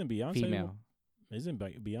gonna say, isn't Beyonce female? Isn't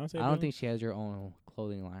Beyonce? I don't think she has her own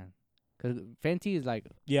clothing line. Because Fenty is like...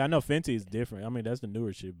 Yeah, I know Fenty is different. I mean, that's the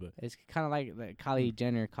newer shit, but... It's kind of like Kylie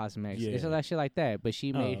Jenner Cosmetics. Yeah. It's all that shit like that, but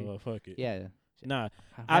she made... well, fuck it. Yeah. Nah,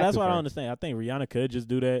 that's what I don't understand. I think Rihanna could just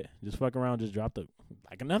do that. Just fuck around, just drop the...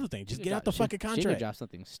 Like another thing. Just get out the fucking contract. She could drop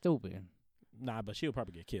something stupid. Nah, but she'll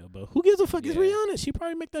probably get killed. But who gives a fuck? Is Yeah. Rihanna? She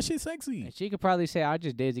probably make that shit sexy. And she could probably say, "I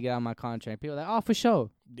just did to get out of my contract." People are like, "Oh, for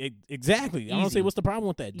sure." Exactly. I don't see Easy. what's the problem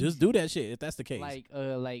with that. Just do that shit if that's the case.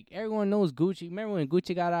 Like everyone knows Gucci. Remember when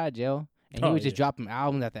Gucci got out of jail and he was just dropping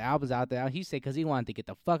albums after albums out there? He said because he wanted to get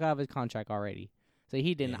the fuck out of his contract already. So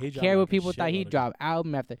he didn't care what people thought. He dropped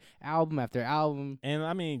album after album after album. And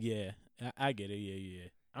I mean, yeah, I get it. Yeah.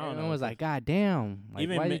 I don't know. Everyone was like, God damn. Like,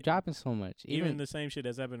 why are you dropping so much? Even the same shit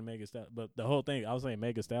that's happened to Megan Stallion. But the whole thing, I was saying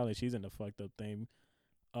Megan Stallion, she's in the fucked up thing.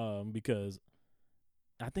 Because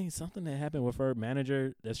I think something that happened with her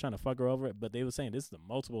manager that's trying to fuck her over it. But they were saying this is the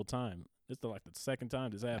multiple time. This is like the second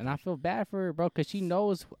time this happened. And I feel bad for her, bro, because she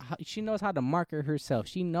knows how to market herself.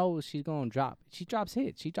 She knows she's going to drop. She drops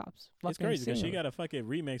hits. She drops fucking It's crazy because she singles. got a fucking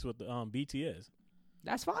remix with the BTS.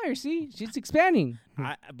 That's fire, see? She's expanding.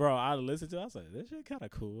 I listened to it. I was like, this shit kind of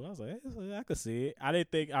cool. I was like, I could see it. I didn't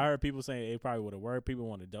think, I heard people saying it probably would have worked. People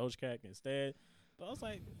wanted Doja Cat instead. But I was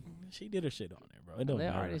like, she did her shit on there, bro. It don't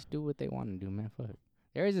Let matter. artists do what they want to do, man. Fuck.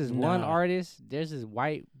 There's this one artist, there's this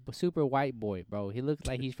super white boy, bro. He looks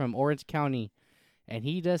like he's from Orange County. And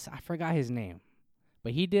he does, I forgot his name.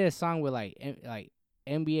 But he did a song with like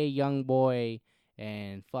NBA Youngboy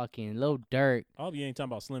and fucking Lil Durk. Oh, you ain't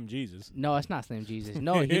talking about Slim Jesus. No, it's not Slim Jesus.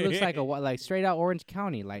 No, he looks like straight out Orange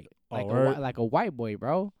County, like a white boy,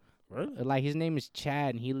 bro. Really? Like his name is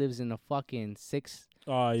Chad, and he lives in a fucking six.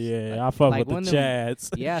 Oh yeah, I fuck with the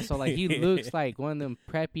Chads. Yeah, so like he looks like one of them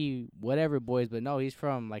preppy whatever boys, but no, he's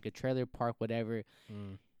from like a trailer park, whatever.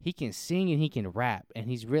 He can sing and he can rap, and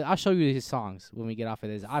he's really. I'll show you his songs when we get off of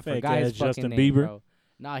this. I forgot his fucking Justin name, Bieber. bro.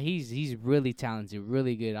 Nah, he's really talented,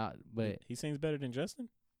 really good. But he sings better than Justin.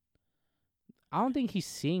 I don't think he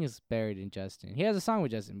sings better than Justin. He has a song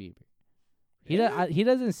with Justin Bieber. He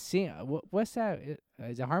doesn't sing. What's that?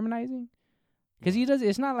 Is it harmonizing? Because he does.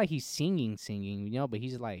 It's not like he's singing, but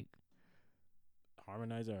he's like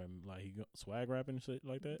harmonizer, or like he swag rapping and shit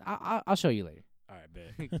like that. I'll show you later. All right,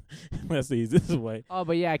 bet. Let's see. This is way. Oh,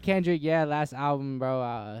 but yeah, Kendrick. Yeah, last album,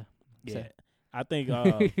 bro. Yeah, I think.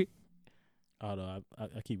 Although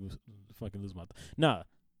I keep fucking losing my. Nah,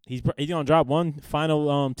 he's gonna drop one final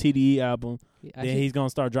TDE album. Then he's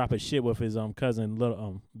gonna start dropping shit with his cousin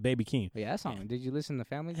little Baby Keem. Yeah, that song. Did you listen to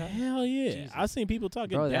Family Time? Hell yeah! Jesus. I seen people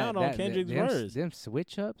talking down on Kendrick's verse. Them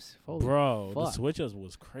switch ups, bro. Fuck. The switch ups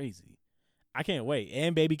was crazy. I can't wait.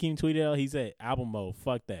 And Baby Keem tweeted out. He said album mode.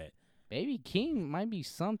 Fuck that. Baby Keem might be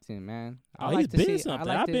something, man. He's been something.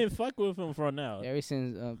 I've been fucking with him for now. Ever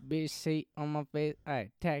since bitch say on my face, all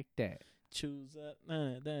right, tack that. Choose up.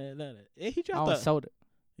 He dropped soda.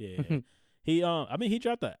 Yeah. He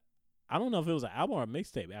dropped that. I don't know if it was an album or a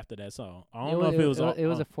mixtape after that song. I don't know if it was. It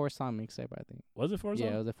was a 4-song mixtape, I think. Was it 4 songs?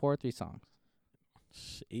 Yeah, it was a 4 or 3 songs.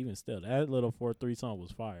 Even still, that little 4-3 song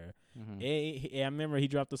was fire. I remember he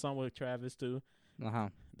dropped the song with Travis too.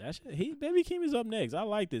 That shit, Baby Keem is up next. I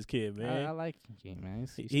like this kid, man. I like Keem, man.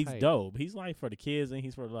 He's dope. He's like for the kids and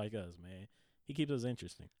he's for like us, man. He keeps us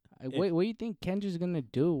interesting. What do you think Kendrick's gonna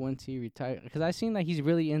do once he retires? Because I seen that he's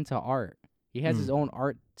really into art. He has his own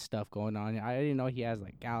art stuff going on. I didn't know he has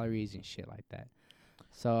like galleries and shit like that.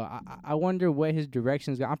 So I wonder what his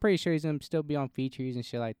direction's going. I'm pretty sure he's gonna still be on features and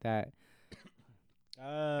shit like that.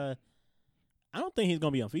 I don't think he's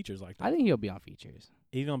gonna be on features like that. I think he'll be on features.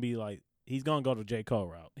 He's gonna be like he's gonna go to J. Cole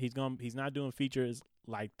route. He's not doing features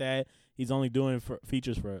like that. He's only doing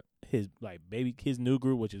features for his his new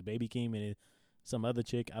group, which is Baby Keem and some other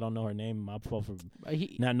chick. I don't know her name. My fault for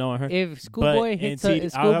not knowing her. If Schoolboy hits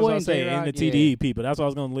Schoolboy and in the TDE people, that's what I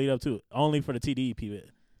was gonna lead up to. Only for the TDE people.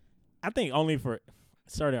 I think only for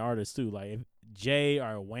certain artists too. Like if Jay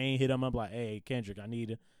or Wayne hit him up like, "Hey Kendrick, I need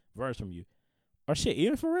a verse from you," or shit,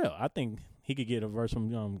 even for real, I think he could get a verse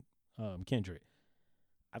from Kendrick.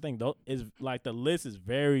 I think is like the list is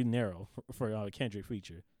very narrow for Kendrick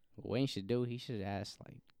feature. What Wayne should do, he should ask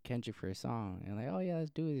like Kendrick for a song and like, "Oh yeah, let's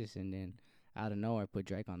do this," and then out of nowhere put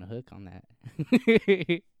Drake on the hook on that.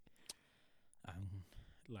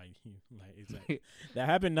 Exactly. That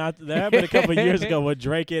happened a couple of years ago with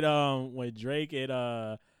Drake and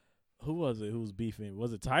who was it? Who was beefing?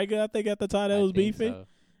 Was it Tyga? I think at the time that was beefing. So.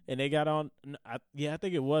 And they got on. I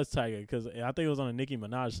think it was Tyga because I think it was on a Nicki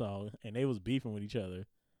Minaj song, and they was beefing with each other.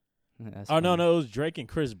 No, it was Drake and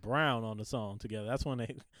Chris Brown on the song together. That's when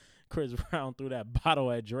Chris Brown threw that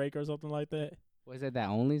bottle at Drake or something like that. Was it that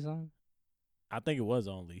Only song? I think it was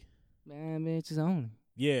Only. Man, bitch, it's Only.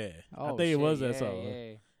 Yeah, I think it was that song.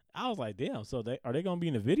 Yeah. I was like, damn. So are they gonna be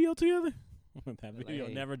in the video together? That video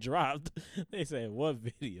never dropped. They said, what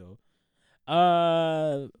video?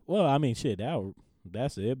 Well, I mean, shit.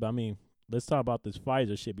 That's it. But I mean, let's talk about this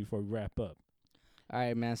Pfizer shit before we wrap up. All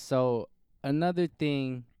right, man. So another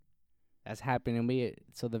thing That's happening.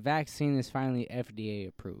 So the vaccine is finally FDA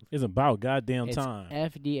approved. It's about goddamn time.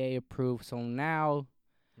 FDA approved. So now,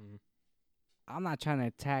 I'm not trying to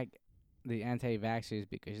attack the anti-vaxxers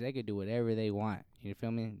because they could do whatever they want. You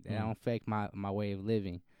feel me? They don't affect my way of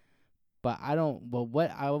living. But I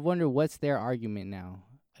wonder what's their argument now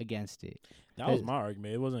against it. That was my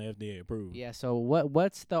argument. It wasn't FDA approved. Yeah. So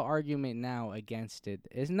what's the argument now against it?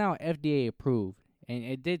 It's now FDA approved, and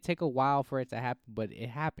it did take a while for it to happen, but it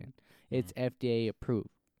happened. It's FDA approved.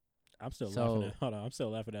 I'm still laughing at. Hold on. I'm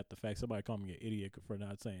still laughing at the fact somebody called me an idiot for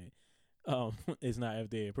not saying it's not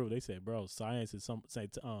FDA approved. They said, bro, science is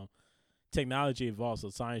technology evolves, so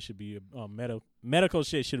science should be medical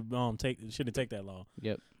shit shouldn't take that long.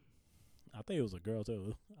 Yep. I think it was a girl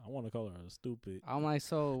too. I want to call her stupid. I'm like,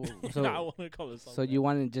 so I want to call her. So you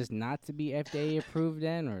want it just not to be FDA approved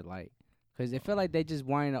then, or like, because it felt like they just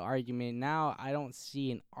wanted an argument. Now I don't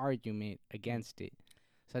see an argument against it.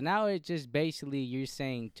 So now it's just basically you're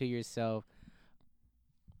saying to yourself,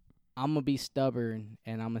 I'm gonna be stubborn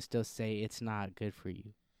and I'm gonna still say it's not good for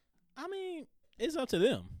you. I mean, it's up to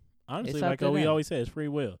them. Honestly, It's like up to we them. always say, it's free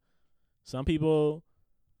will. Some people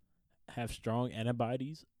have strong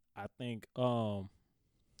antibodies. I think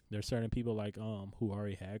there's certain people like who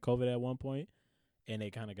already had COVID at one point and they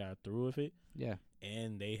kind of got through with it. Yeah.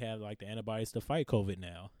 And they have like the antibodies to fight COVID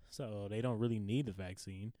now. So they don't really need the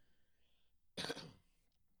vaccine.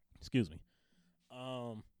 Excuse me.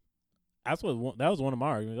 That was one of my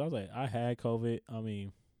arguments. I was like, I had COVID. I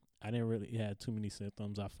mean, I didn't really have too many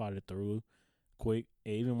symptoms. I fought it through quick.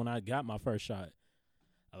 And even when I got my first shot,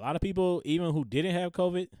 a lot of people, even who didn't have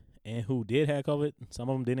COVID and who did have COVID, some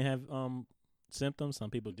of them didn't have symptoms.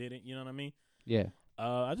 Some people didn't. You know what I mean? Yeah.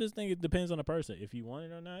 I just think it depends on the person. If you want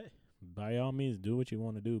it or not, by all means, do what you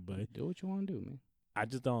want to do. But do what you want to do, man. I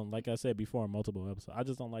just don't, like I said before in multiple episodes, I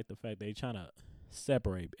just don't like the fact they trying to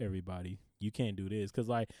separate everybody. You can't do this because,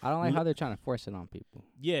 like, I don't like how they're trying to force it on people.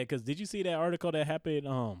 Yeah, because did you see that article that happened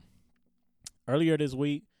earlier this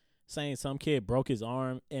week saying some kid broke his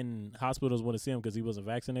arm and hospitals want to see him because he wasn't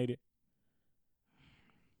vaccinated?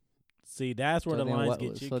 See, that's where the lines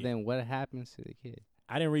get chicken. So then what happens to the kid?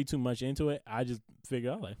 I didn't read too much into it. I just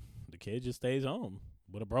figured out, like, the kid just stays home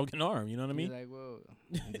with a broken arm. You know what I mean? He's like, whoa.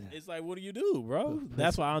 It's like, what do you do, bro?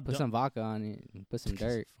 That's why I put some vodka on it and put some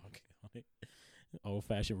dirt.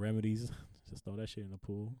 Old-fashioned remedies. Just throw that shit in the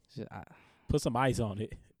pool. Put some ice on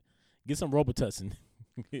it. Get some Robitussin.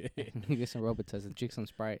 Get some Robitussin. Drink some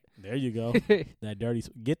Sprite. There you go. That dirty.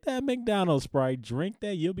 Get that McDonald's Sprite. Drink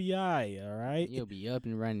that. You'll be all right? You'll be up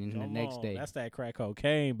and running the next day. That's that crack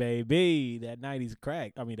cocaine, baby. That 90s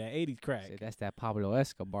crack. I mean, that 80s crack. So that's that Pablo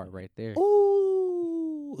Escobar right there.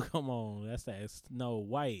 Ooh. Come on. That's that Snow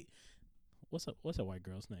White. What's a white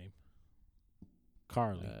girl's name?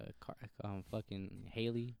 Carly. Fucking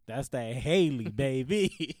Haley. That's that Haley,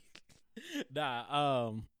 baby.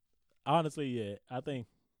 Nah, honestly, yeah, I think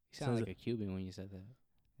you sound like a Cuban when you said that.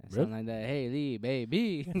 That really? sound like that Haley,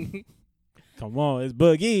 baby. Come on, it's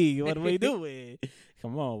Boogie. What are we doing?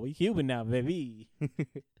 Come on, we Cuban now, baby.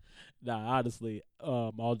 Nah, honestly,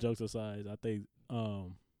 all jokes aside, I think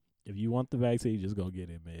if you want the vaccine, just go get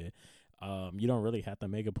it, man. You don't really have to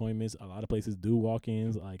make appointments. A lot of places do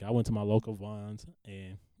walk-ins. Like, I went to my local Vons,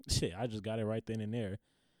 and shit, I just got it right then and there.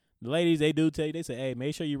 The ladies, they do tell you, they say, hey,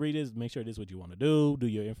 make sure you read this. Make sure this is what you want to do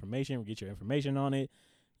your information, get your information on it,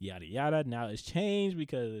 yada, yada. Now it's changed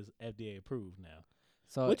because it's FDA approved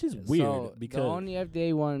now, which is weird because the only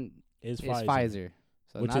FDA one is Pfizer.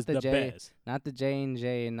 So which not is the best. Not the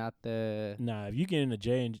J&J and not the... Nah, if you get into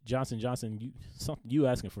Johnson & Johnson, you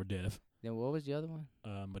asking for death. Then what was the other one?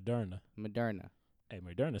 Moderna. Hey,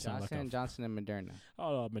 Moderna sounds like Johnson and Moderna.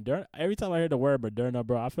 Oh, Moderna. Every time I hear the word Moderna,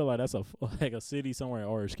 bro, I feel like that's like a city somewhere in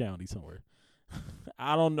Orange County somewhere.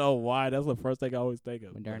 I don't know why. That's the first thing I always think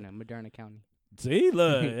of. Moderna County. See,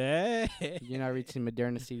 look. Hey. You're not reaching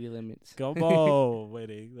Moderna city limits. Come on,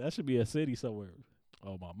 wait. That should be a city somewhere.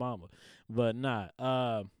 Oh, my mama. But nah.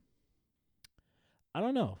 I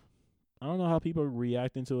don't know. I don't know how people are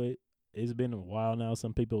reacting to it. It's been a while now.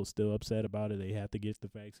 Some people are still upset about it. They have to get the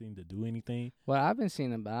vaccine to do anything. Well, I'm just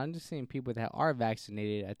seeing people that are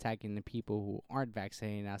vaccinated attacking the people who aren't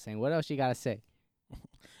vaccinated now, saying, what else you got to say?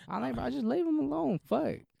 I'm like, bro, just leave them alone.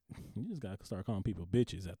 Fuck. You just got to start calling people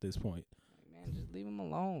bitches at this point. Man, just leave them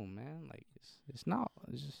alone, man. Like, it's not.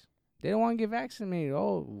 It's just, they don't want to get vaccinated.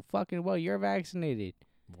 Oh, fucking well, you're vaccinated.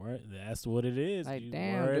 That's what it is. Like, you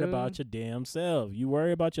damn, worried dude. about your damn self. You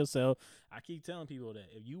worry about yourself. I keep telling people that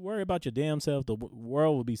if you worry about your damn self, the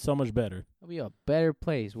world will be so much better. It'll be a better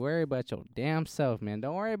place. Worry about your damn self, man.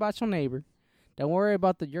 Don't worry about your neighbor. Don't worry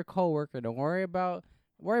about your coworker. Don't worry about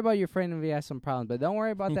worry about your friend if he has some problems, but don't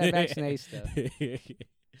worry about that vaccinated stuff.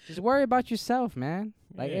 Just worry about yourself, man.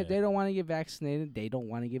 Like, if they don't want to get vaccinated, they don't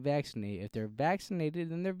want to get vaccinated. If they're vaccinated,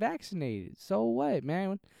 then they're vaccinated. So what,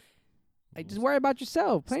 man? Like, just worry about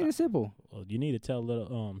yourself. Plain and simple. Well, you need to tell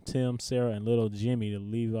little Tim, Sarah, and little Jimmy to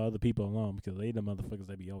leave other people alone because they the motherfuckers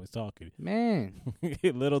that be always talking. Man.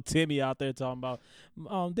 Little Timmy out there talking about,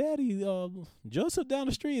 Daddy, Joseph down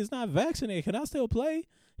the street is not vaccinated. Can I still play?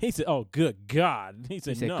 He said, oh, good God. He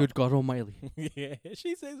said, no. Good God Almighty. Yeah.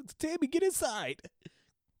 She said, Timmy, get inside.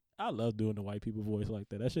 I love doing the white people voice like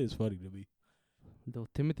that. That shit is funny to me. Little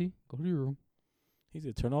Timothy, go to your room. He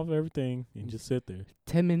said, turn off everything and just sit there.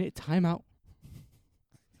 10-minute timeout.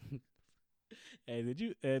 Hey, did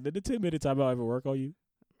the 10-minute timeout ever work on you?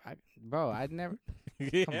 I'd never.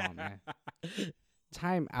 Come on, man.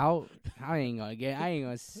 Time out. I ain't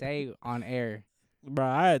gonna say on air. Bro,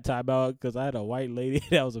 I had timeout because I had a white lady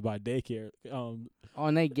that was in my daycare.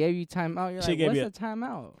 And they gave you timeout. You're like, what's a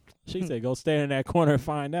timeout? She said, go stand in that corner and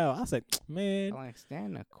find out. I said, man. I'm like, stand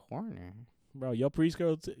in the corner. Bro, your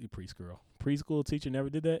preschool teacher never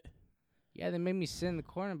did that? Yeah, they made me sit in the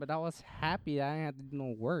corner, but I was happy that I didn't have to do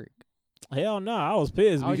no work. Hell no, I was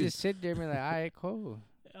pissed. I would just sit there and be like, all right, cool.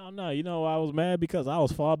 Hell no, you know I was mad because I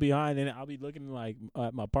was far behind and I'll be looking like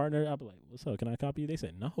at my partner. I'll be like, what's up, can I copy you? They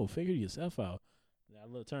said, no, figure yourself out.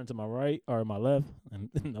 I turned to my right or my left, and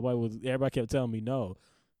everybody kept telling me no.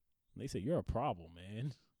 They said, you're a problem,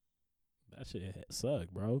 man. That shit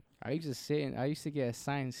sucked, bro. I used to get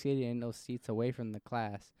assigned sitting in those seats away from the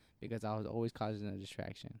class because I was always causing a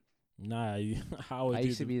distraction. Nah, I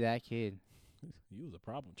used to be that kid. You was a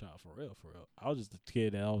problem child, for real, for real. I was just a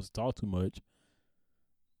kid that always talked too much.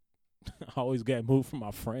 I always got moved from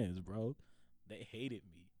my friends, bro. They hated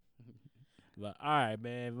me. But all right,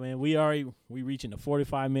 man, we reaching the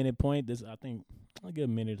 45-minute point. This, I think, a good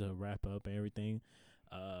minute to wrap up and everything.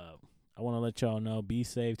 I want to let y'all know, be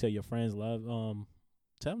safe. Tell your friends love.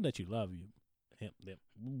 Tell them that you love them.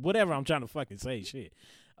 Whatever I'm trying to fucking say, shit.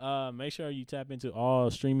 Make sure you tap into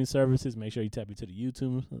all streaming services. Make sure you tap into the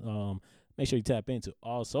YouTube. Make sure you tap into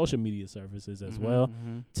all social media services as well.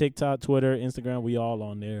 Mm-hmm. TikTok, Twitter, Instagram. We all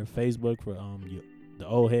on there. Facebook for the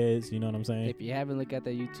old heads. You know what I'm saying? If you haven't looked at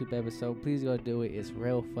the YouTube episode, please go do it. It's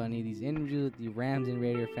real funny. These interviews with the Rams and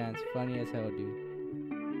Raider fans, funny as hell,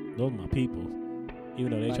 dude. Those are my people.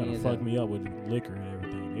 Even though they trying to fuck me up with liquor and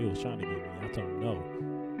everything, they was trying to get me. I told them no.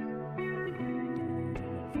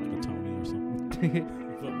 Fucking Tony or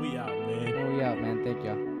something. But we out, man. We out, man. Thank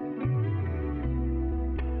y'all.